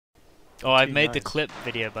Oh, I made the clip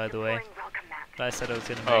video, by the way. That I said I was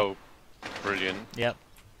gonna make. Oh, brilliant. Yep.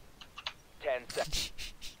 10 seconds.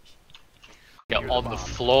 Get on the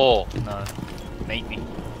floor. No. Make me.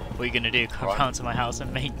 What are you gonna do? Come round to my house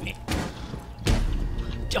and make me?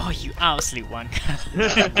 Oh, you absolute wanker.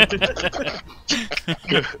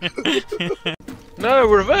 No,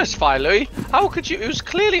 reverse fire, Louis. How could you? It was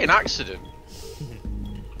clearly an accident.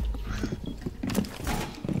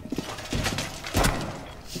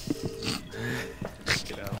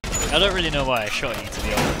 I don't really know why I shot you, to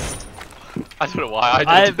be honest. I don't know why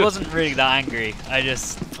I wasn't really that angry. I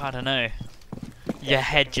don't know. Your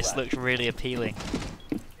head just looked really appealing.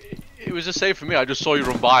 It was the same for me. I just saw you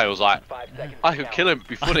run by. I was like, I could kill him. It'd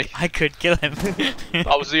be funny. I could kill him.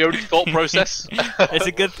 That was the only thought process. It's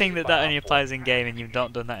a good thing that only applies in game and you've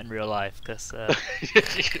not done that in real life, because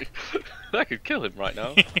I could kill him right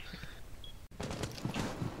now.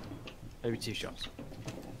 Maybe 2 shots.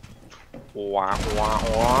 Wah, wah,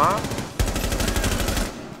 wah.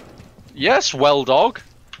 Yes, well, dog.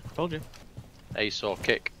 Told you. Ace or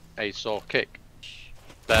kick. Ace or kick.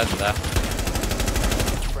 There.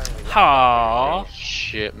 Aww.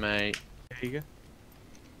 Shit, mate. There you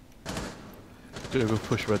go. Gonna go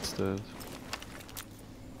push red stairs.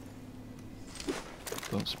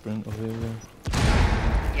 Don't sprint over here.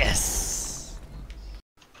 Yes.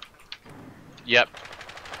 Yep.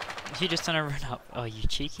 You just done a run up. Oh, you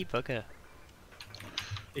cheeky bugger.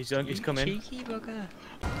 He's coming. Cheeky bugger.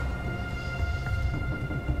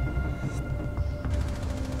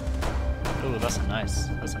 Oh, that's a nice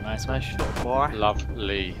one. Shot, boy.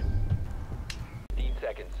 Lovely. 15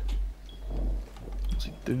 seconds. What's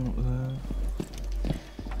he doing up there?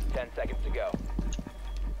 10 seconds to go.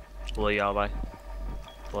 Below you, Albi.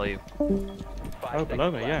 Below you. 5 below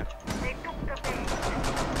seconds me, yeah.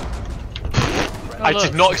 I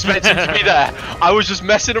did not expect him to be there. I was just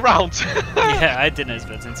messing around. Yeah, I didn't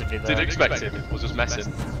expect him to be there. Didn't expect him. Was just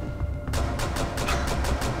messing.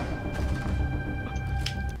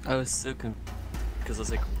 I was so confused because I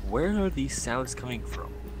was like, where are these sounds coming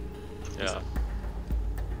from? Yeah.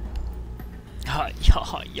 Oh,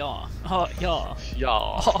 yeah. Oh, yeah. Yeah.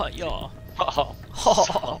 Oh, yeah. Oh,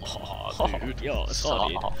 Dude. yeah,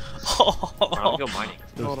 solid. I'll go mining.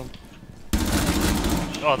 Hold on.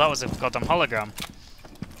 Oh, that was a goddamn hologram.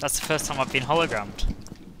 That's the first time I've been hologrammed.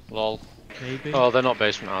 Lol. Maybe. Oh, they're not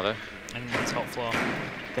basement, are they? In the top floor.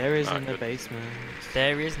 There is Ah, in the good. basement.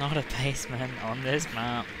 There is not a basement on this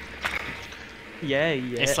map. Yeah.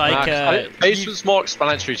 It's like, basement's more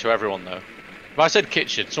explanatory to everyone, though. If I said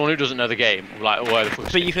kitchen, someone who doesn't know the game will be like, oh, where the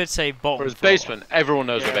fuck's but you could say bottom Whereas floor. basement, everyone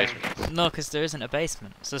knows the basement is. No, because there isn't a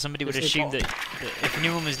basement. So somebody would Just say assume that if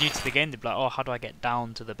anyone was new to the game, they'd be like, oh, how do I get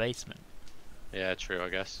down to the basement? Yeah, true, I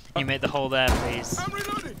guess. Can you make the hole there, please?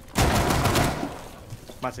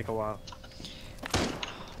 Might take a while.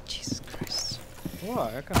 Jesus Christ.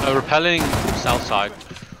 What? I can't. Repelling south side.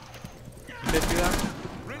 You did do that?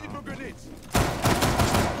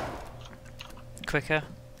 Quicker.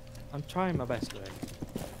 I'm trying my best, mate.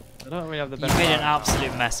 I don't really have the You best. made an time.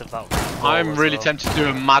 absolute mess of that one. I'm as really well. tempted to do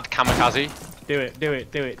a mad kamikaze. Do it.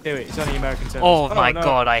 It's only American terms. Oh my no.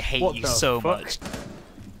 god, I hate What you the so fuck? much.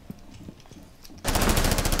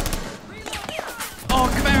 Oh,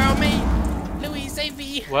 come here on me! Louis, save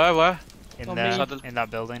me! Where? In On there, me. in that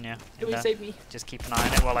building, yeah. In Louis, there. save me. Just keep an eye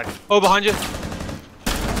on it while I... Oh, behind you!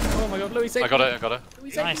 Oh my god, Louis, save I got it.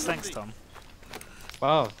 Nice, thanks Tom.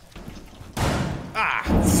 Wow. Ah!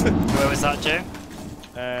 Where was that, Joe?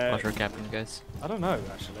 Watch our captain, guys. I don't know,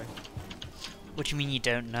 actually. What do you mean you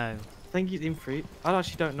don't know? I think he's in free. I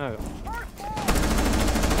actually don't know.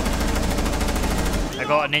 I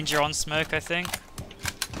got a ninja on smoke, I think.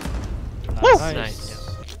 Nice.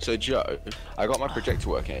 So Joe, I got my projector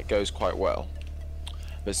working, it goes quite well.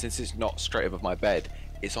 But since it's not straight above my bed,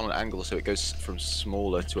 it's on an angle so it goes from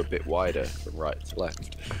smaller to a bit wider, from right to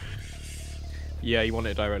left. Yeah, you want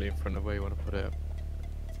it directly in front of where you want to put it.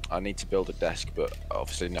 I need to build a desk, but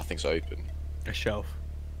obviously nothing's open. A shelf.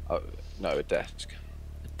 Oh, no, a desk.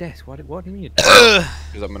 A desk? What do you mean? Because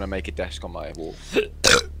I'm going to make a desk on my wall. Do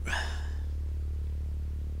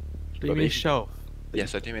you mean a shelf?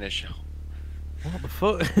 Yes, I do mean a shelf. What the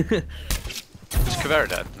fuck? Is Kavera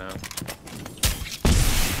dead? No. I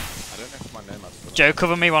don't know if my name has... Joe,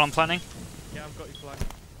 cover me while I'm planning. Yeah, I've got you flag.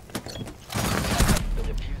 The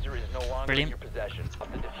diffuser is no longer Brilliant. in your possession.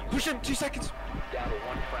 The diffuser Push him, 2 seconds! down to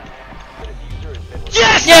 1 friendly. The diffuser has been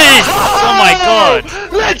Yes! Yes! Oh my god!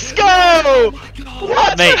 Let's go!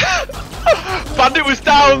 What? Mate. Bandit was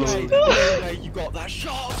down! You got that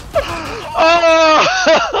shot!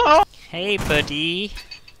 Oh! Hey, buddy.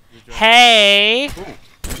 Hey!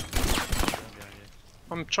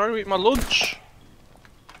 I'm trying to eat my lunch.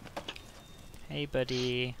 Hey,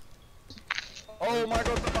 buddy. Oh my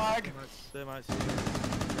god, the lag! They might see.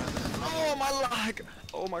 Oh my lag!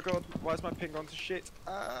 Oh my god, why is my ping gone to shit?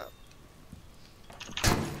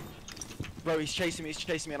 Bro, he's chasing me,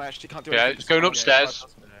 and I actually can't do Yeah, anything. it's going upstairs.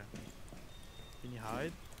 Can you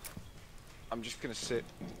hide? I'm just gonna sit.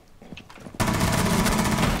 1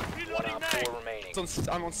 op 4 remaining.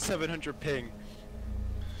 I'm on 700 ping.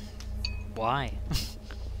 Why?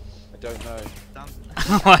 I don't know.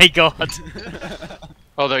 Oh my god.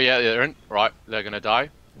 Oh, they're in. Right, they're gonna die.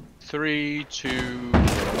 3, 2. He's in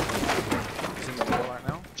the middle right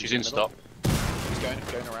now. She's in stop. He's going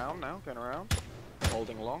around now,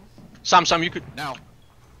 holding along. Sam, you could. Now.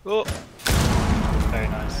 Oh. Very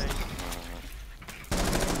nice.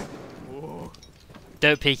 Whoa.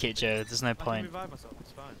 Don't peek it, Joe. There's no I can point. revive myself,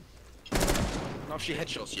 it's fine. Not if she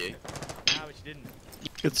headshots you. No, but she didn't.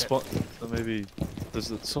 Good spot. So maybe there's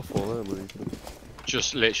a softball there, Louis.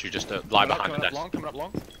 Just literally just lie behind the desk. Coming up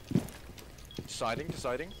long. Deciding.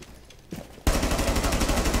 Right,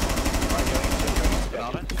 going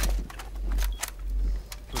banana.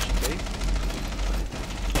 Pushing B.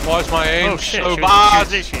 Why is my aim Oh shit, so she bad?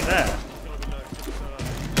 was literally there.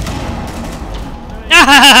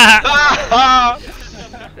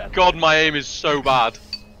 God, my aim is so bad.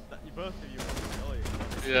 You both of you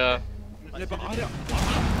are. Yeah. No, but I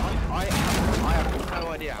have no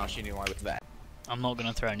idea how she knew I was there. I'm not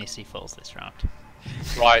gonna throw any C4s this round.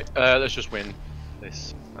 Right, let's just win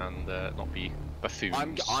this and not be buffoons.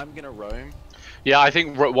 I'm gonna roam. Yeah, I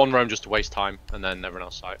think one roam just to waste time and then everyone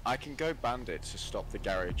else sight. I can go bandit to stop the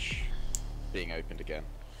garage being opened again.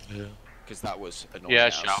 Yeah. Because that was annoying. Yeah,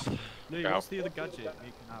 as. sure. Louis, Go. what's the other gadget you can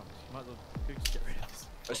have? You might as well just get rid of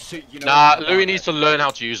this. You know, Nah, in the Louis Habano- needs to learn how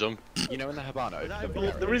to use them. You know in the Habano.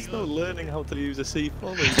 There is no learning how to use a C4.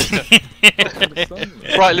 Louis.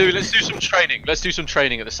 Right, Louis, let's do some training. Let's do some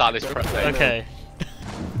training at the start of this prep day. Okay.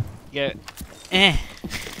 Go. I've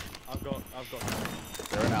got.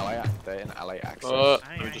 They're in LA access.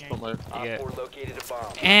 Let me just put my. Op Yeah. 4 located a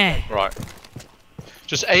bomb. Right.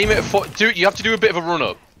 Just aim it for. You have to do a bit of a run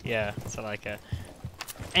up. Yeah, so like a.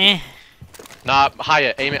 Nah,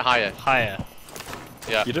 higher. Aim it higher. Higher.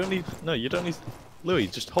 Yeah. You don't need. No, you don't need. Louis,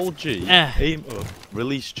 just hold G, aim up,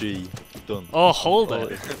 release G, done. Oh, hold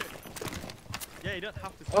it. Yeah, you don't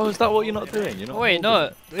have to. Oh, is that what you're not doing? You're not Wait,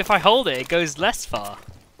 holding no. If I hold it, it goes less far. it?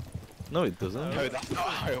 No, it doesn't. No, that's not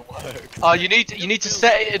how it works. You need to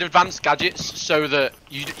set it in advanced gadgets so that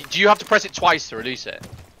you. Do you have to press it twice to release it?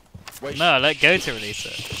 Wait, No, let go to release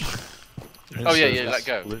it. Oh, yeah, let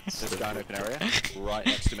go. There's a guy in open area, right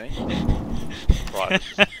next to me. Right.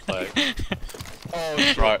 Like, Oh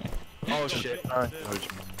shit. right. Oh shit. Garage.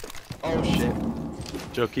 Oh shit.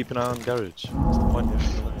 Joe, keep an eye on garage. What's the point?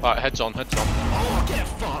 Right, heads on. Oh, get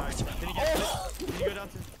fucked. Can you go down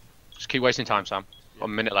to? Just keep wasting time, Sam. Got a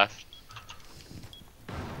minute left.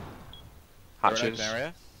 They're in Hatches. open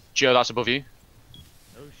area. Joe, that's above you.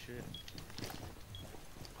 Oh shit.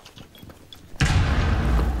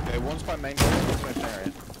 Okay, one's by main door, one's open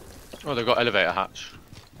area. Oh, they've got elevator hatch.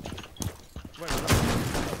 Wait, was that?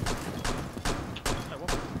 No,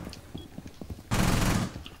 what?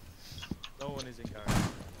 No one is in garage.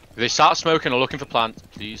 If they start smoking or looking for plant,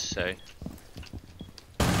 please say.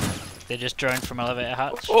 They just droned from elevator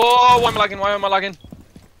hatch. Oh, why am I lagging? No,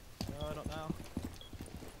 not now.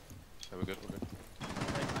 Okay, we're good. I can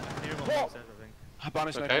hear him on the upstairs, I think.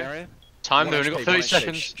 Habana's in Okay. open area. Time, One they've only got HP, 30 one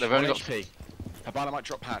seconds. HP. They've only One got. HP. Habana might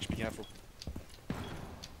drop hatch, be careful.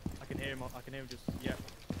 I can hear him. I can hear him just. Yeah.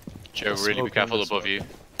 Joe, really be careful above you.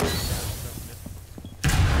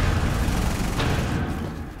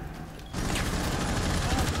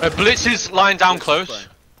 Blitz is lying down close.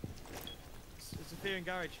 It's a fear in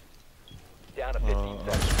garage. Down to 15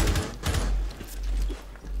 seconds.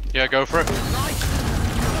 Yeah, go for it.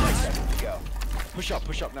 Go. Push up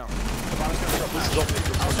now. Habana's gonna drop hatch.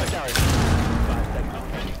 Outside garage. 5 seconds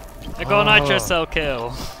remaining. I got a nitro cell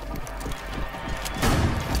kill.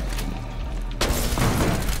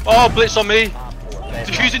 Oh, Blitz on me. Op 4.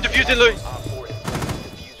 Defusing, Louis. Op 4 is placing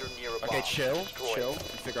the diffuser near a bomb. Okay, chill. Destroy it.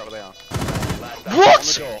 Figure out where they are.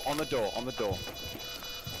 Last What? On the door.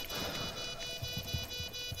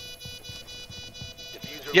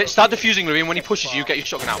 diffuser Yeah, start located. defusing, Louis, and when he pushes you, get your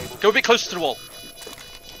shotgun out. Go a bit closer to the wall.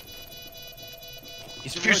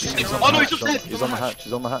 He's Defuse. rotating Oh around. no, he's upstairs. He's on the hatch.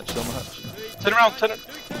 He's on the hatch. Turn around.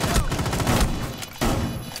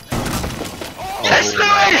 Yes,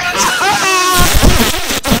 Louis!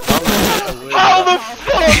 How the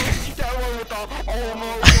fuck? Oh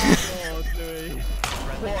my god!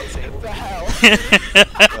 What the hell?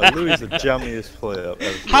 Louis the jammiest player I've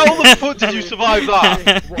ever seen. How the fuck did you survive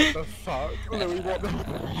that? What the fuck? Louis, what the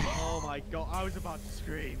Oh my god, I was about to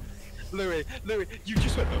scream. Louis, you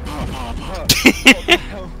just went pa pa pa. What the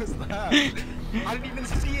hell was that? I didn't even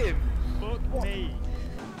see him. Fuck me.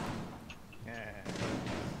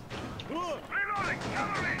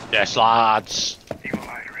 Yes, lads.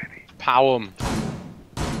 Power 'em.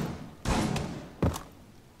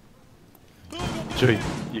 Joey,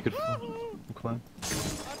 you could climb.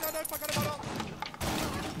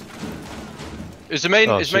 Is the main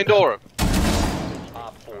Oh, is main shit. door up?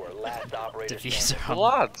 Op 4, last operator standing. Diffuser The on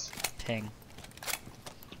lads. ping.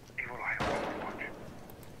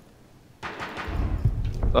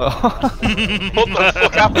 Oh, What the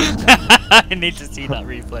fuck happened? I need to see that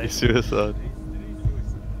replay. suicide.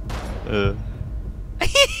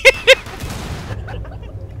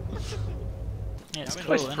 Yeah, it's This cool,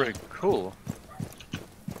 place is isn't pretty it? cool.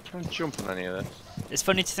 Don't jump on any of this. It's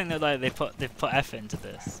funny to think that like they've put effort into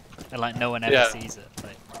this, and like no one ever Yeah. sees it.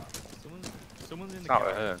 Like, Someone's in the Out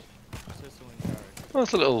garage. of here. I said someone in the garage. Oh,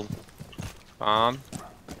 it's a little farm.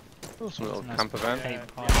 Oh, some little nice camper van. paint Yeah.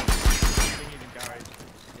 pot. Thingy in the garage.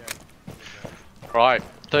 Yeah. Right,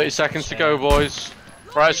 30 seconds to go, boys.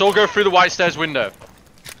 Right, so all go through the white stairs window.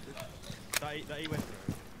 That he went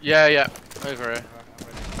through. Yeah, yeah, over here. I'm ready.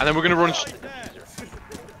 And then we're gonna run. Oh, he's there.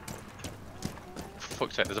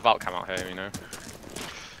 Fuck's sake, there's a vault cam out here, you know.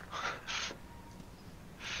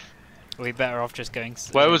 Are we better off just going?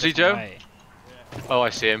 Where was he, a different Joe? way? Oh, I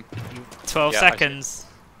see him. 12 Yeah, I see. seconds.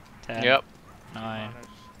 10, Yep. 9,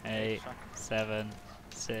 8, 7,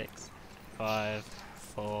 6, 5,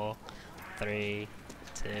 4, 3,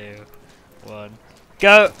 2, 1.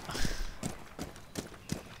 Go!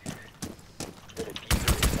 The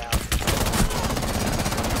diffuser is now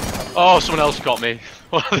Oh, someone else got me.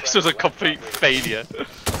 Well, this was a complete failure.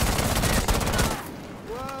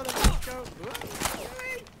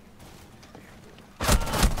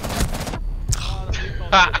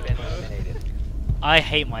 been eliminated. I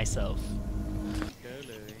hate myself. Go,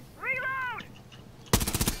 Louis.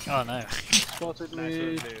 Oh no. Spotted Nice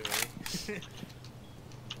one, Louis.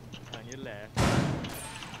 On your left. On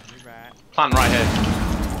your right. Plant right here.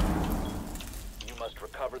 You must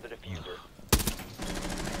recover the diffuser. The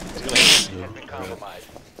diffuser has been compromised.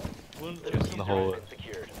 One, The in the diffuser hole. has been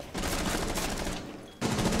secured.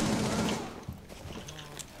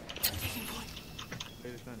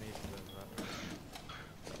 there's no need for that.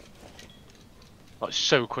 That's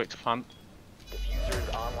so quick to plant. Diffuser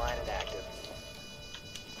is online and active.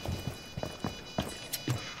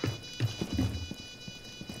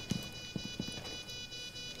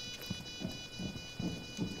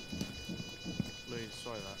 Louis,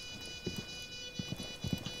 destroy that.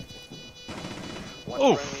 One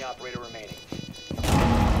Oof. friendly operator remaining.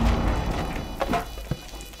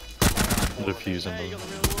 Defuse Hey, you him. got the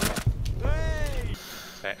real one. Hey!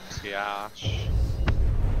 Sexy ash.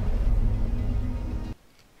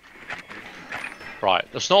 Right,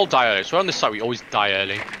 let's not all die early. So we're on this side, we always die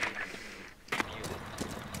early.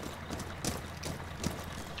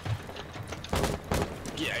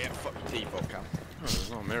 Yeah, fuck default cam. Oh,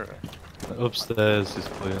 there's no mirror. Upstairs is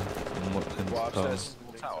clear. And what's in the What tower? upstairs?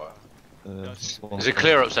 Tower. One Is it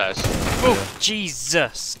clear upstairs? Oh,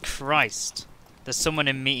 Jesus Christ. There's someone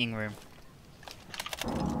in meeting room.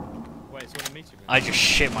 Wait, it's on a meeting room. I just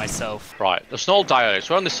shit myself. Right, let's not all die early.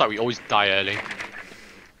 So we're on this side, we always die early.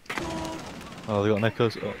 Oh, they got an echo.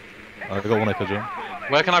 Oh, they got one echo, John.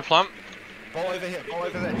 Where can I plant? Ball over here, ball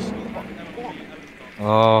over there. Just-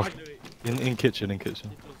 Oh, in kitchen. Like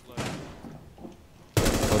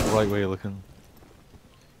right where you're looking.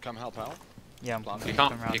 Come help out. Yeah, I'm You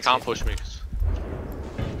coming round you to can't you. push me. 'Cause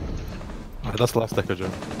Right, that's the last echo,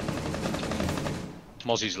 John.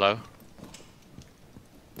 Mozzie's low.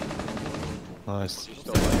 Nice.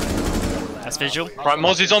 That's visual. Right,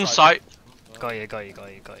 Mozzie's on site. Got you. Nice.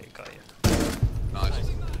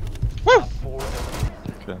 Woo!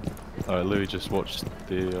 Okay. Alright, Louis just watched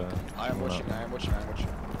the. I am watching.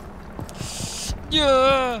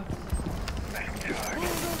 Yeah!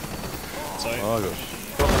 Sorry. Oh gosh.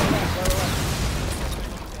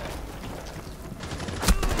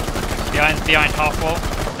 Behind half wall.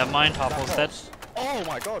 Never mind, half wall's dead. Oh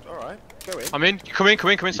my god, alright. Go in. I'm in. Come in You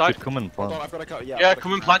inside. could come and Hold on, plant. I've got to come. Yeah, I've gotta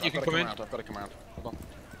come and around, plant, you I've can gotta come in. around, I've got to come around. Hold on.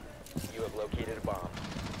 You have located a bomb.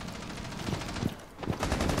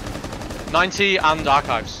 90 and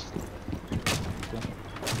archives.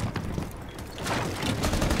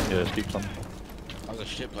 Yeah, just keep planting. That was a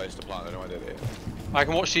shit place to plant, I don't know why I did it. I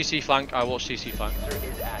can watch CC flank. I watch CC flank.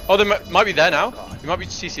 Diffuser is active. Oh, they might be there now. You might be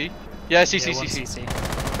CC. Yeah, CC, Yeah, one CC. CC.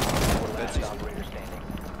 Last operator standing.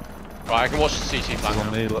 Right, I can watch the CT He's flank on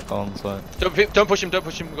now. me on site. Don't push him, don't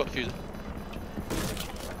push him. We've got the fuser.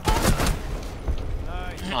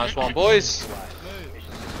 Nice one, boys.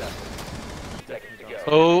 Mission successful. Seconds to go.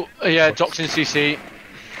 Oh, yeah, Doc's in CC.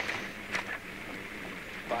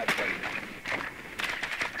 5 seconds.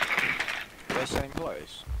 They're staying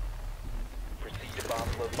close. Proceed to bomb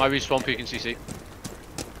location. Might be Swamp peek in CC.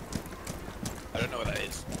 I don't know what that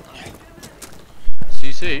is.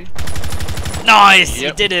 CC? Nice!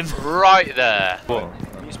 Yep. You did him! Right there. What?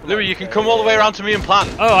 Louis, you can come all the way around to me and plant.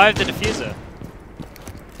 Oh, I have the diffuser.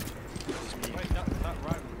 Wait, that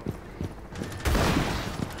right.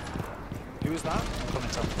 Who was that?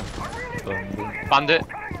 Bandit.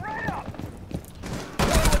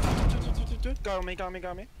 Go on me, go on me, go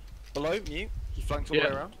on me. Below, mute. He flanked all the Yeah.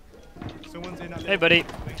 way around. Someone's in that Hey, buddy.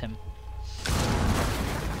 Tim.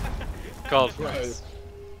 God. Bro.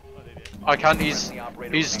 I can't, he's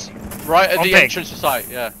right at On the ping. entrance to site,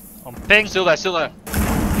 yeah. On ping. Still there, still there.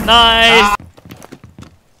 Nice!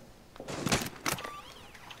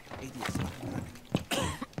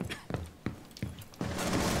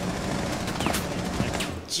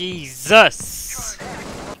 Jesus!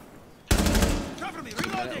 2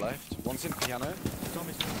 minutes left. One's in piano.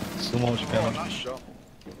 So much Oh, piano. nice shot.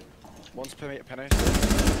 One's piano. Piano.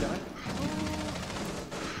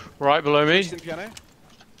 Right below me. One's in piano.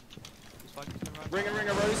 Ring a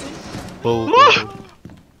Rosie. Bull.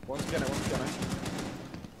 One's piano, one's piano.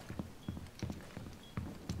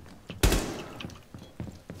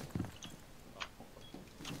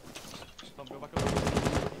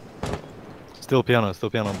 Still piano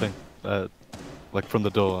on ping. Like from the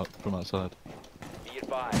door, from outside. Be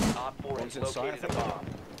advised, Op 4 One's has inside, located I a think. bomb.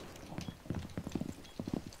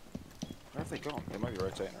 Where have they gone? They might be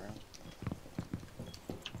rotating around.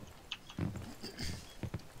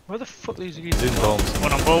 Where the fuck are these He's in bombs.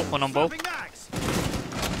 One on bolt, one on bolt.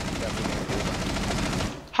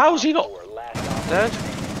 How's he not 4, last op dead?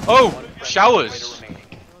 remaining. Oh, One friendly showers. operator remaining.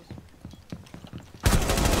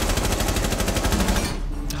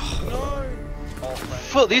 All friendly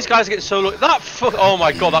Fuck, these guys get so low. That fuck. Oh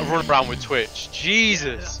my god, that run around with Twitch.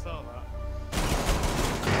 Jesus.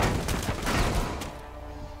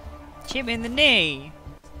 Hit me in the knee.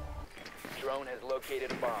 drone has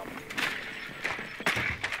located a bomb.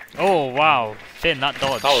 Oh, wow. Finn, that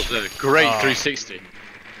dodge. That was a great Oh. 360.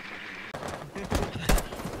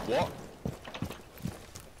 What?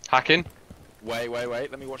 Hacking. Wait,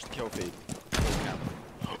 let me watch the kill feed.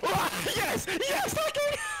 Yes! Yes, I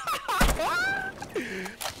can!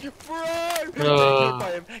 Bro!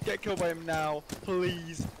 Get killed by him now,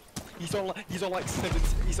 please. He's on like 7.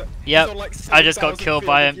 He's on Yep, like I just got 7,000 killed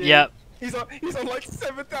by him. field of view. Yep. He's on like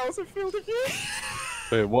 7,000 field of view.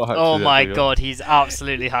 Wait, what hack Oh did my they go? god, he's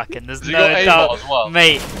absolutely hacking. There's Has he no got aimbot doubt. as well?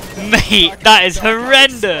 Mate, that is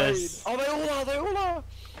horrendous. Oh, they all are.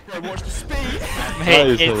 Bro, watch the speed. That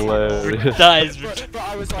is hilarious. That is But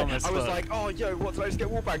I was Thomas, fuck. like, oh, yo, what, did I just get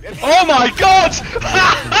wallbanged? And Oh my god!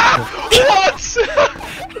 What?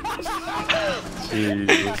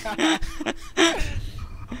 Jesus.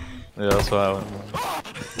 Yeah, that's why I went.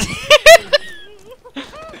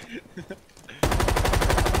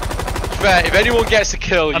 Fair, if anyone gets a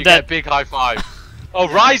kill, you I'm get a dead. big high five. Oh,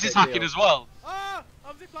 Rise is hacking as well. Ah!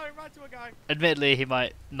 I'm zipline right to a guy. Admittedly, he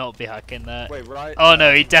might not be hacking there. Wait, right? Oh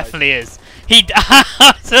no, he definitely is. He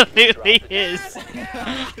absolutely is.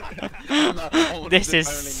 This is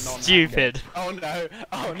stupid. Oh no,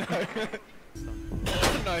 oh no.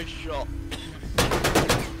 Nice shot.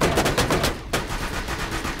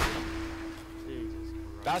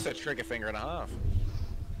 That's a trigger finger and a half.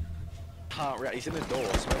 Can't react. He's in the door,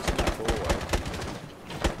 so it's in that doorway.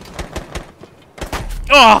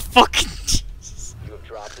 Oh, fucking Jesus. You have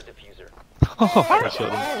dropped the diffuser. I shot him.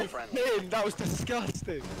 Oh, Friendly. Finn, that was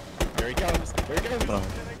disgusting. Here he comes. Here he comes. Oh.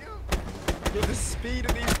 Look at the speed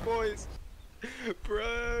of these boys.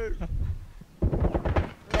 Bro.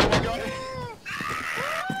 Oh my god.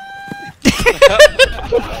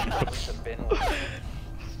 Have been located.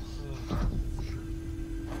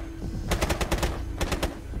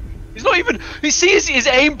 He's not even. You see, his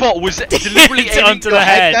aimbot was deliberately It's aiming onto your the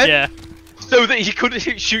head, then, yeah. so that he couldn't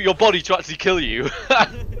shoot your body to actually kill you.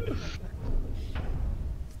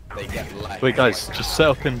 They get lagged. Wait, guys, just set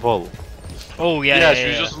up in vault. Oh yeah, Yeah, yeah, should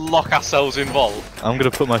we yeah. just lock ourselves in vault? I'm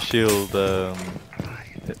gonna put my shield on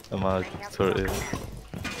my turret here.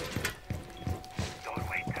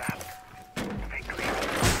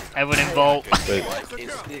 Everyone in vault. Wait,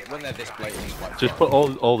 When they're this blatant, it's like. just put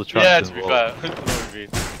all the traps Yeah, in to be vault. fair. I know what you mean.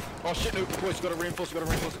 Oh shit, no, boys, gotta reinforce it,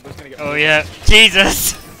 boys, gonna get. Oh yeah,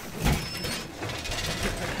 Jesus.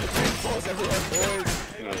 Reinforce everyone, boys.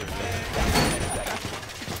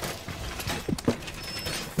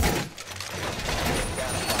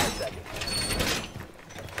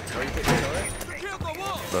 Where you put the turret?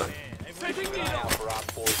 Right. Now for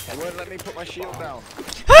Op 4 They won't let me put my shield down.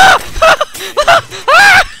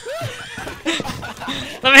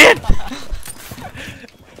 Let me in!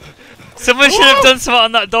 Someone should have done something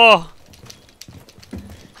on that door.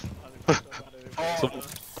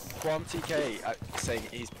 Quam TK saying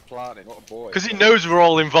he's planning. What a boy. Because he knows we're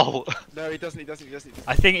all involved. No, he doesn't.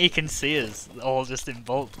 I think he can see us all just in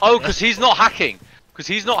Vault. Oh, because he's not hacking. Because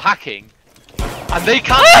he's not hacking. And they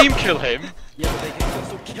can't team kill him. Yeah, but they can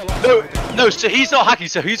still kill us. No, so he's not hacking,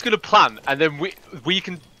 so he's gonna plant, and then we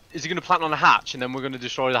can. Is he gonna plant on a hatch, and then we're gonna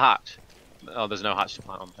destroy the hatch? Oh, there's no hatch to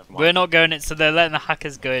plant on. Never mind. We're not going in, so they're letting the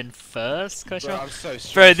hackers go in first. Bro, I'm so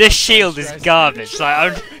stressed. Bro, this I'm so shield is stressed. garbage.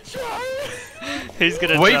 Like, who's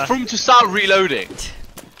gonna Wait die? for him to start reloading.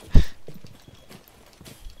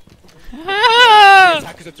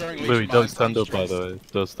 Attackers are throwing Louis, legion don't mines, stand I'm up by the stressed. way.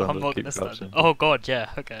 Don't stand I'm up, not keep gonna stand. crouching. Oh god, yeah.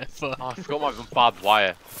 Okay, fuck. Oh, I forgot my barbed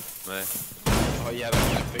wire. There. Oh yeah, that's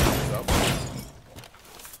that thing up.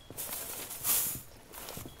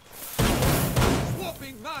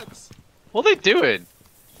 What are they doing?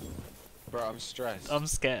 Bro, I'm stressed. I'm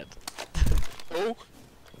scared. Oh!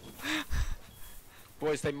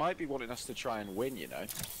 Boys, they might be wanting us to try and win, you know.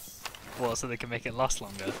 What, so they can make it last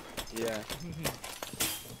longer? Yeah.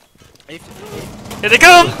 If Here they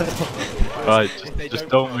come! Right, they just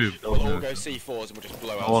don't push, move. We'll Don't all move. go C4s and we'll just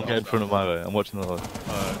blow I won't get in ourselves front up. of my way. I'm watching the light.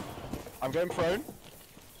 I'm going prone.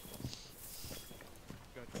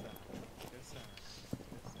 Good sound. Good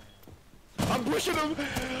sound. I'm pushing them!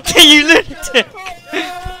 You lunatic!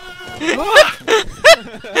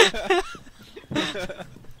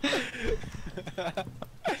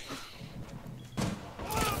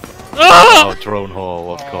 Oh, drone hall,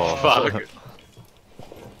 what call? Fuck.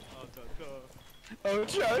 Oh,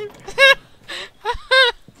 Joe!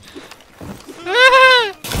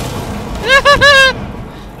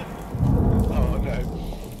 Oh no.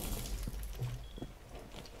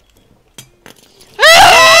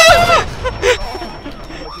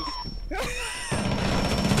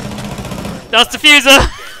 That's diffuser!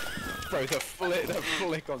 Bro, the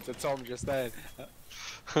flick onto Tom just then.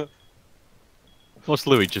 What's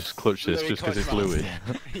Louis just clutch this Louis just because it's clutch Louis?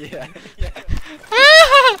 Yeah, yeah.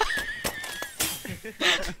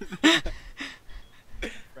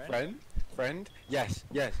 Friend? Friend? Yes,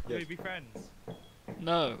 yes, Louis, yes. be friends.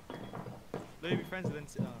 No. Louis, be friends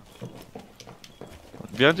with them.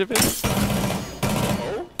 Behind you, bit?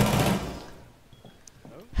 Oh?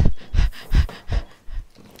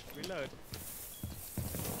 Reload.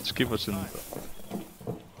 Just keep watching.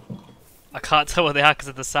 I can't tell what the hackers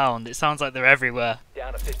of the sound. It sounds like they're everywhere.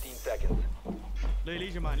 Down to 15 seconds. Louis,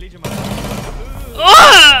 lead your mind, lead your mind.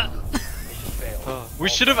 Ah! Fail. We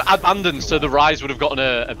should have abandoned, so the Rise would have gotten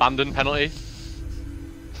a abandon penalty.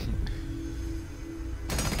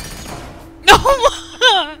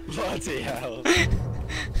 No! Bloody hell.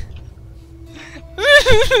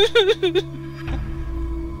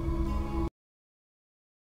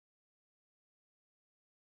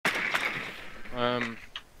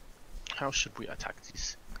 How should we attack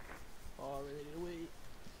this?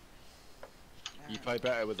 You play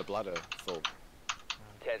better with the bladder full.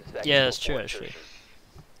 10 seconds. Yeah, that's before true, actually. insertion.